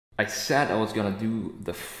I said I was gonna do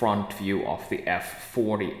the front view of the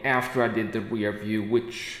F40 after I did the rear view,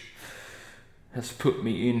 which has put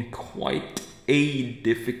me in quite a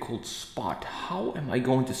difficult spot. How am I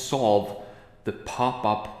going to solve the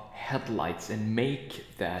pop-up headlights and make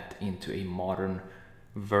that into a modern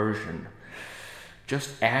version?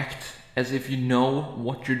 Just act as if you know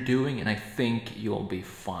what you're doing, and I think you'll be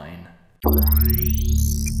fine.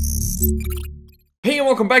 Hey and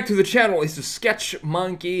welcome back to the channel. It's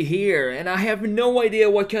TheSketchMonkey here, and I have no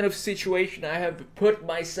idea what kind of situation I have put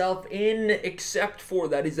myself in, except for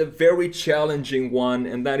that is a very challenging one,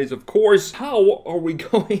 and that is, of course, how are we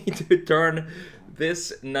going to turn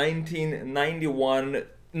this 1991,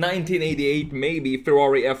 1988 maybe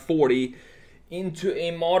Ferrari F40 into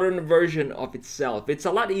a modern version of itself. It's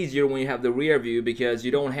a lot easier when you have the rear view because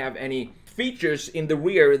you don't have any features in the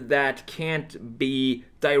rear that can't be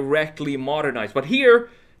directly modernized. But here,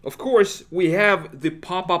 of course, we have the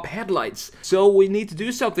pop-up headlights. So we need to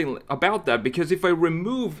do something about that, because if I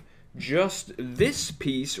remove just this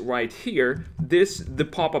piece right here, the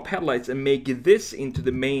pop-up headlights, and make this into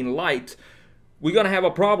the main light, we're gonna have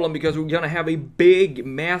a problem, because we're gonna have a big,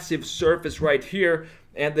 massive surface right here,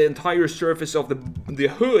 and the entire surface of the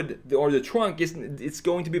hood or the trunk it's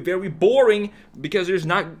going to be very boring, because there's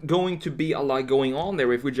not going to be a lot going on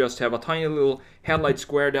there if we just have a tiny little headlight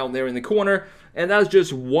square down there in the corner. And that's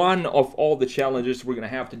just one of all the challenges we're gonna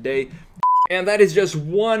have today. And that is just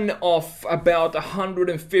one of about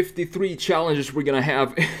 153 challenges we're gonna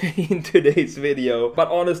have in today's video. But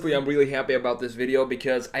honestly, I'm really happy about this video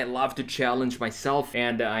because I love to challenge myself,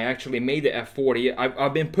 and I actually made the F40.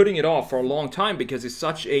 I've been putting it off for a long time because it's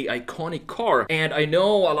such an iconic car. And I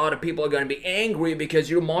know a lot of people are gonna be angry because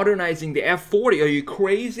you're modernizing the F40. Are you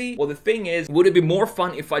crazy? Well, the thing is, would it be more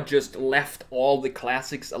fun if I just left all the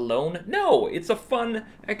classics alone? No, it's a fun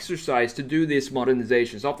exercise to do these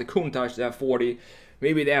modernizations of the Countach, the F40,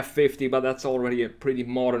 maybe the F50, but that's already a pretty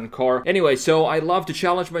modern car. Anyway, so I love to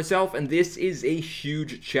challenge myself, and this is a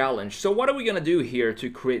huge challenge. So what are we gonna do here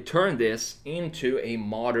to turn this into a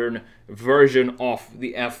modern version of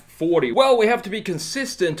the F40? Well, we have to be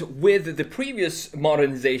consistent with the previous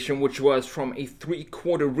modernization, which was from a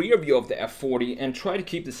 3/4 rear view of the F40, and try to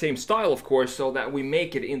keep the same style, of course, so that we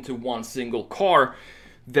make it into one single car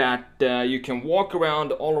that you can walk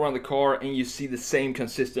around all around the car and you see the same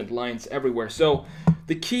consistent lines everywhere. So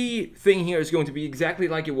the key thing here is going to be exactly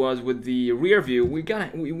like it was with the rear view. We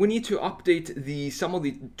need to update some of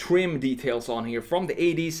the trim details on here from the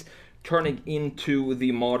 80s, turning into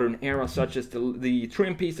the modern era, such as the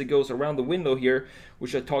trim piece that goes around the window here,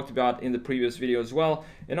 which I talked about in the previous video as well.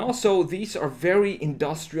 And also, these are very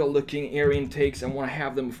industrial looking air intakes. I want to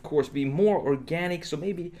have them, of course, be more organic, so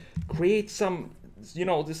maybe create some, you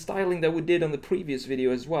know, the styling that we did on the previous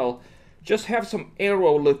video as well. Just have some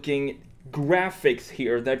aero looking graphics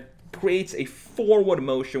here that creates a forward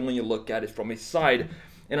motion when you look at it from a side.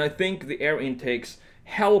 And I think the air intakes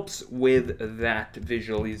helps with that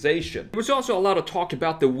visualization. There was also a lot of talk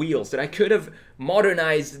about the wheels, that I could have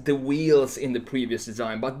modernized the wheels in the previous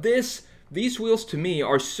design, but these wheels to me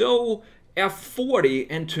are so F40,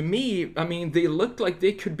 and to me, I mean, they look like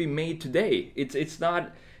they could be made today. It's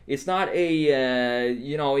not a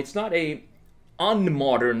you know, it's not a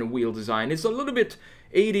unmodern wheel design. It's a little bit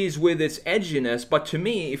 80s with its edginess, but to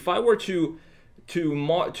me, if I were to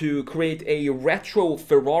create a retro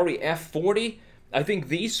Ferrari F40, I think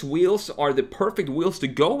these wheels are the perfect wheels to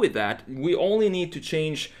go with that. We only need to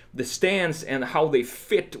change the stance and how they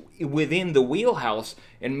fit within the wheelhouse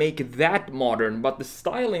and make that modern, but the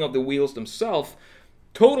styling of the wheels themselves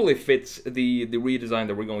totally fits the redesign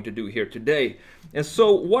that we're going to do here today. And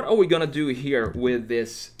so what are we gonna do here with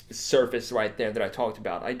this surface right there that I talked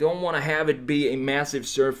about? I don't want to have it be a massive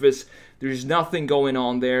surface. There's nothing going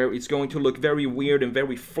on there. It's going to look very weird and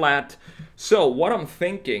very flat. So what I'm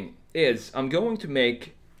thinking is I'm going to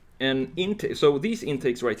make an intake. So these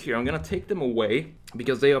intakes right here, I'm gonna take them away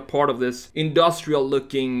because they are part of this industrial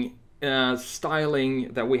looking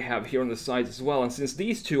styling that we have here on the sides as well. And since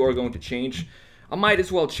these two are going to change, I might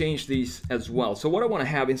as well change these as well. So what I want to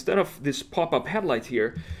have, instead of this pop-up headlight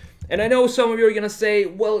here, and I know some of you are gonna say,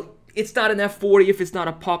 well, it's not an F40 if it's not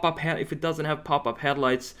a pop-up if it doesn't have pop-up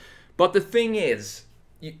headlights. But the thing is,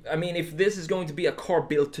 I mean, if this is going to be a car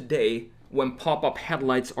built today, when pop-up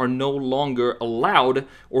headlights are no longer allowed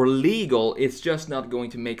or legal, it's just not going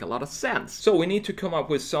to make a lot of sense. So we need to come up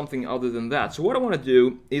with something other than that. So what I want to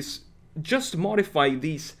do is just modify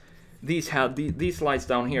these lights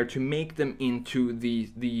down here to make them into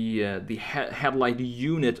the headlight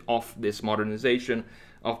unit of this modernization.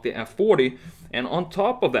 of the F40. And on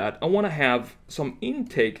top of that, I want to have some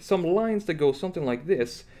intake, some lines that go something like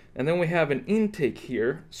this. And then we have an intake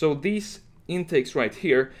here. So these intakes right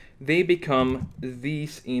here, they become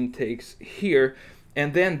these intakes here.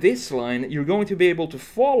 And then this line, you're going to be able to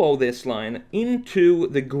follow this line into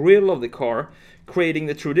the grille of the car, creating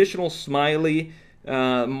the traditional smiley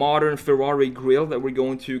modern Ferrari grille that we're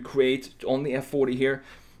going to create on the F40 here.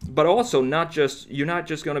 But also, you're not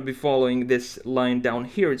just going to be following this line down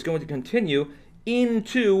here. It's going to continue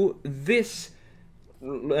into this,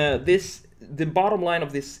 the bottom line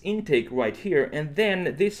of this intake right here, and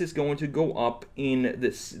then this is going to go up in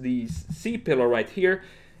these C-pillar right here,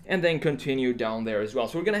 and then continue down there as well.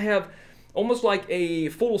 So we're going to have almost like a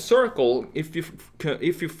full circle if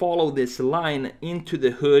you follow this line into the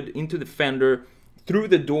hood, into the fender, through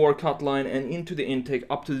the door cut line, and into the intake,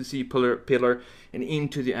 up to the C-pillar, and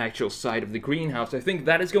into the actual side of the greenhouse. I think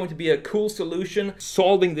that is going to be a cool solution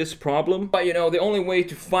solving this problem. But you know, the only way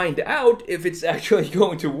to find out if it's actually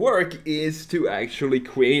going to work is to actually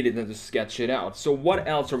create it and to sketch it out. So what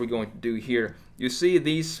else are we going to do here? You see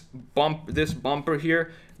this bumper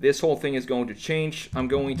here, this whole thing is going to change. I'm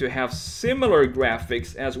going to have similar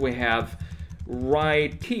graphics as we have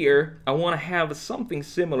right here. I want to have something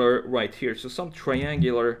similar right here, so some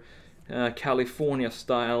triangular California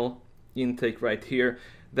style intake right here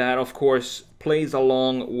that of course plays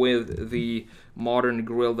along with the modern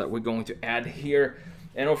grille that we're going to add here.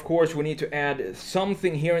 And of course we need to add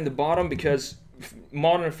something here in the bottom, because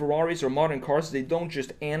modern Ferraris or modern cars, they don't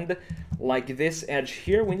just end like this edge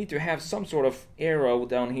here. We need to have some sort of arrow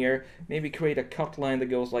down here, maybe create a cut line that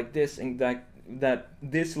goes like this, and that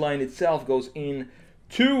this line itself goes in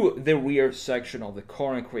to the rear section of the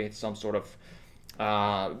car and create some sort of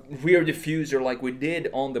rear diffuser like we did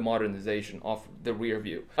on the modernization of the rear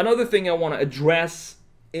view. Another thing I want to address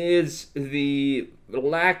is the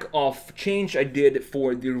lack of change I did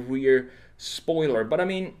for the rear spoiler. But I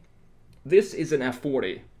mean, this is an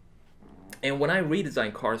F40, and when I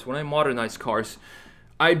redesign cars, when I modernize cars,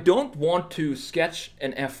 I don't want to sketch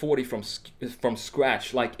an F40 from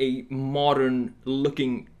scratch like a modern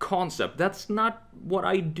looking concept. That's not what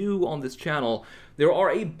I do on this channel. There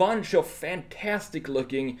are a bunch of fantastic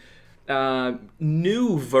looking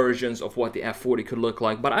new versions of what the F40 could look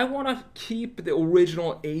like, but I want to keep the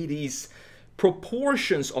original 80s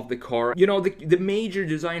proportions of the car. You know, the major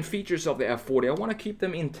design features of the F40, I want to keep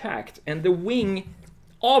them intact. And the wing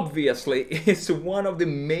obviously is one of the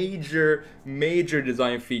major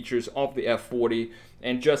design features of the F40,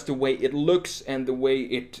 and just the way it looks and the way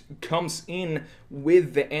it comes in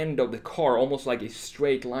with the end of the car, almost like a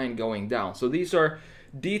straight line going down. So these are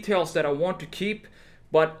details that I want to keep,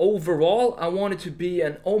 but overall I want it to be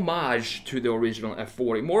an homage to the original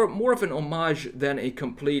F40, more of an homage than a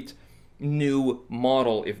complete new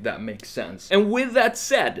model, if that makes sense. And with that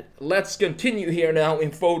said, let's continue here now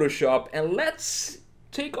in Photoshop, and let's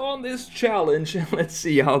take on this challenge, and let's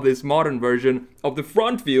see how this modern version of the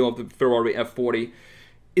front view of the Ferrari F40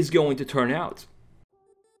 is going to turn out.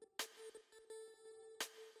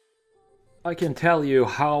 I can tell you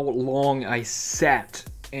how long I sat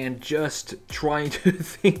and just trying to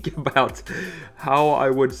think about how I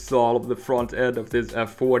would solve the front end of this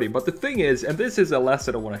F40. But the thing is, and this is a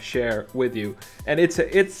lesson I want to share with you, and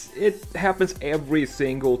it happens every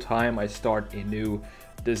single time I start a new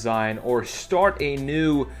design or start a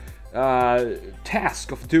new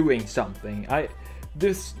task of doing something.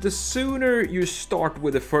 The sooner you start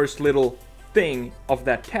with the first little thing of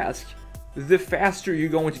that task, the faster you're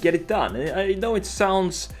going to get it done. I know it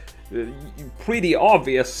sounds pretty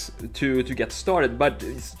obvious to get started, but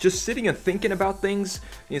it's just sitting and thinking about things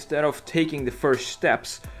instead of taking the first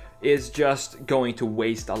steps is just going to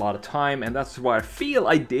waste a lot of time. And that's what I feel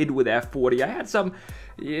I did with F40. I had some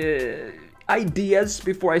ideas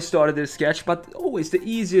before I started this sketch, but always the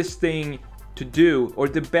easiest thing to do, or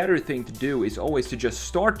the better thing to do, is always to just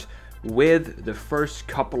start with the first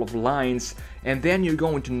couple of lines, and then you're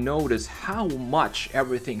going to notice how much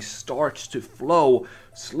everything starts to flow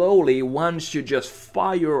slowly once you just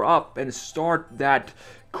fire up and start that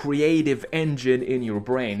creative engine in your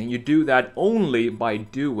brain. And you do that only by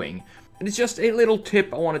doing. And it's just a little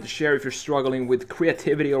tip I wanted to share if you're struggling with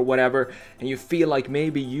creativity or whatever, and you feel like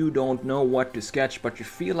maybe you don't know what to sketch, but you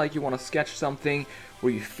feel like you want to sketch something, or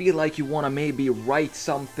you feel like you want to maybe write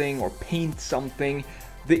something or paint something.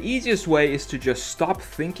 The easiest way is to just stop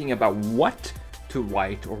thinking about what to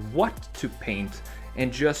write or what to paint,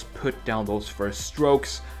 and just put down those first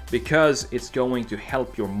strokes, because it's going to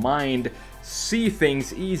help your mind see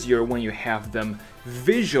things easier when you have them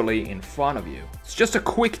visually in front of you. It's just a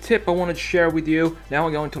quick tip I wanted to share with you. Now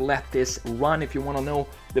I'm going to let this run. If you want to know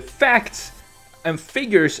the facts and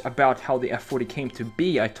figures about how the F40 came to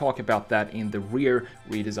be, I talk about that in the rear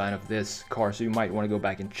redesign of this car, so you might want to go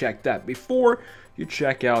back and check that before you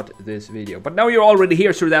check out this video. But now you're already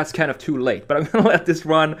here, so that's kind of too late. But I'm gonna let this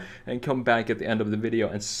run and come back at the end of the video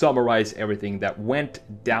and summarize everything that went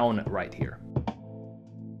down right here.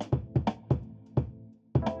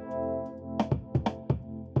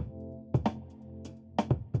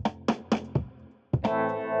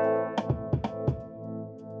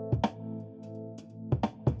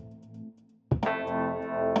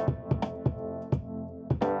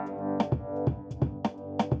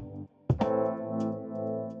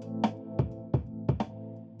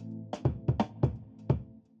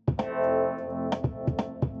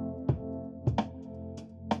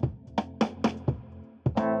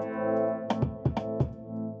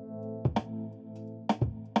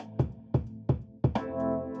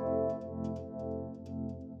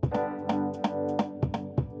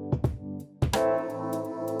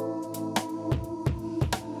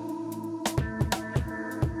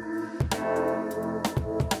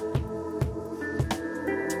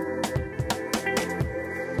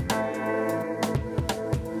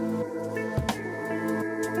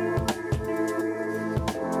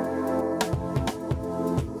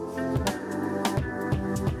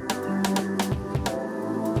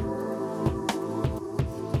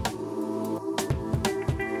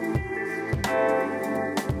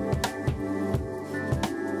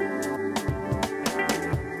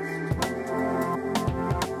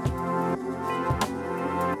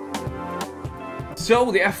 So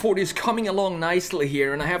the F40 is coming along nicely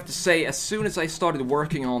here, and I have to say, as soon as I started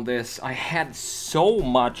working on this, I had so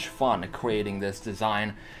much fun creating this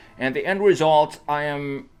design. And the end result,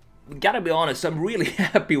 gotta be honest, I'm really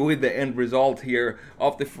happy with the end result here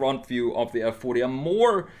of the front view of the F40. I'm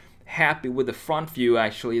more happy with the front view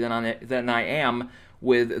actually than I am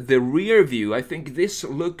with the rear view. I think this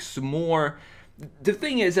looks more... The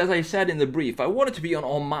thing is, as I said in the brief, I want it to be an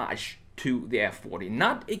homage to the F40,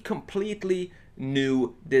 not a completely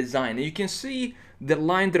new design. And you can see the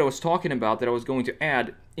line that I was talking about that I was going to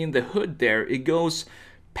add in the hood there. It goes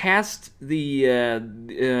past the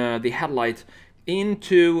headlight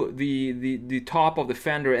into the top of the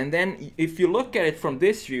fender, and then if you look at it from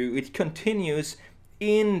this view, it continues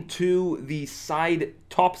into the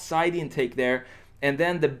top side intake there, and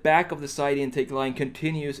then the back of the side intake line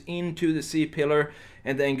continues into the C-pillar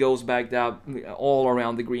and then goes back down all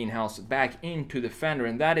around the greenhouse back into the fender.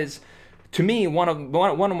 And that is, to me, one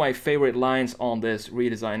of my favorite lines on this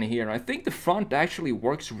redesign here. And I think the front actually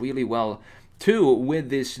works really well too, with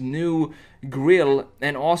this new grille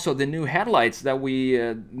and also the new headlights that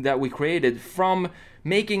we created from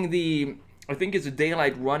making the, I think it's a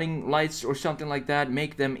daylight running lights or something like that,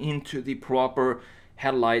 make them into the proper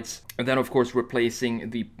headlights, and then of course replacing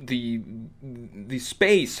the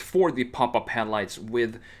space for the pop-up headlights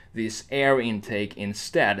with this air intake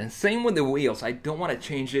instead. And same with the wheels. I don't want to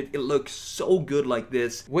change it. It looks so good like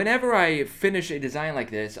this. Whenever I finish a design like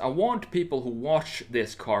this, I want people who watch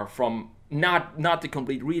this car from not the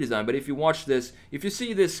complete redesign, but if you watch this, if you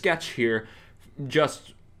see this sketch here,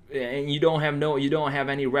 just and you don't have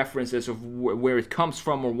any references of where it comes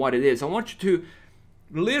from or what it is, I want you to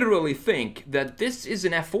literally think that this is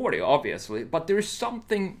an F40, obviously, but there's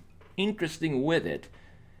something interesting with it.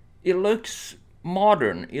 It looks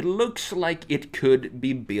modern. It looks like it could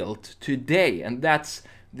be built today, and that's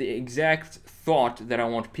the exact thought that I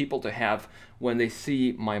want people to have when they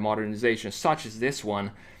see my modernization, such as this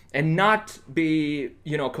one, and not be,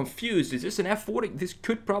 confused. Is this an F40? This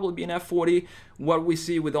could probably be an F40. What we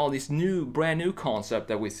see with all these brand new concepts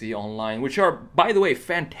that we see online, which are, by the way,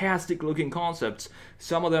 fantastic looking concepts.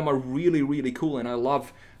 Some of them are really, really cool, and I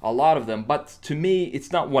love a lot of them. But to me,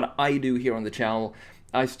 it's not what I do here on the channel.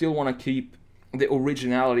 I still want to keep the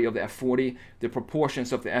originality of the F40, the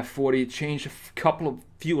proportions of the F40, change a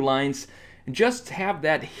few lines, and just have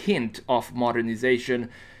that hint of modernization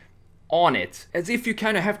on it, as if you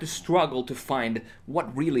kind of have to struggle to find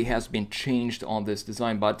what really has been changed on this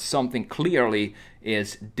design, but something clearly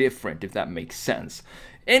is different, if that makes sense.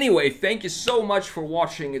 Anyway, thank you so much for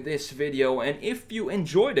watching this video, and if you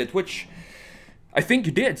enjoyed it, which I think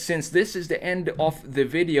you did, since this is the end of the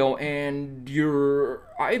video and you're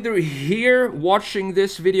either here watching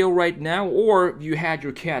this video right now, or you had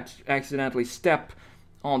your cat accidentally step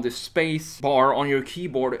on the space bar on your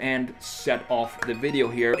keyboard and set off the video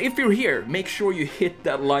here. If you're here, make sure you hit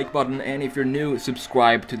that like button, and if you're new,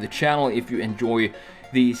 subscribe to the channel if you enjoy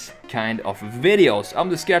these kind of videos. I'm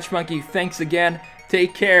the TheSketchMonkey. Thanks again,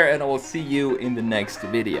 take care, and I will see you in the next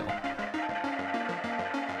video.